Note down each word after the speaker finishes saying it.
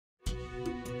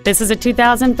This is a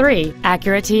 2003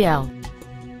 Acura TL.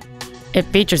 It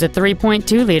features a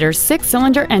 3.2-liter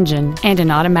six-cylinder engine and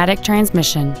an automatic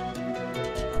transmission.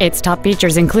 Its top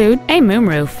features include a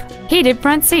moonroof, heated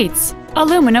front seats,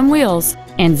 aluminum wheels,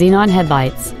 and xenon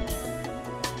headlights.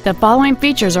 The following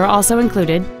features are also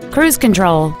included: cruise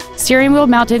control, steering wheel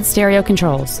mounted stereo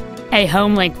controls, a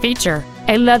home link feature,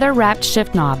 a leather-wrapped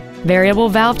shift knob, variable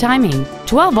valve timing,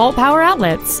 12-volt power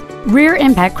outlets, rear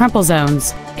impact crumple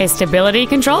zones, a stability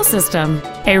control system,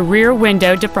 a rear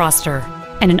window defroster,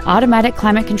 and an automatic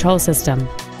climate control system.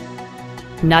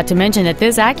 Not to mention that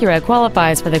this Acura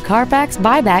qualifies for the Carfax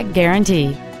buyback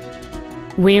guarantee.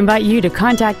 We invite you to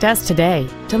contact us today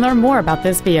to learn more about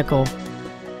this vehicle.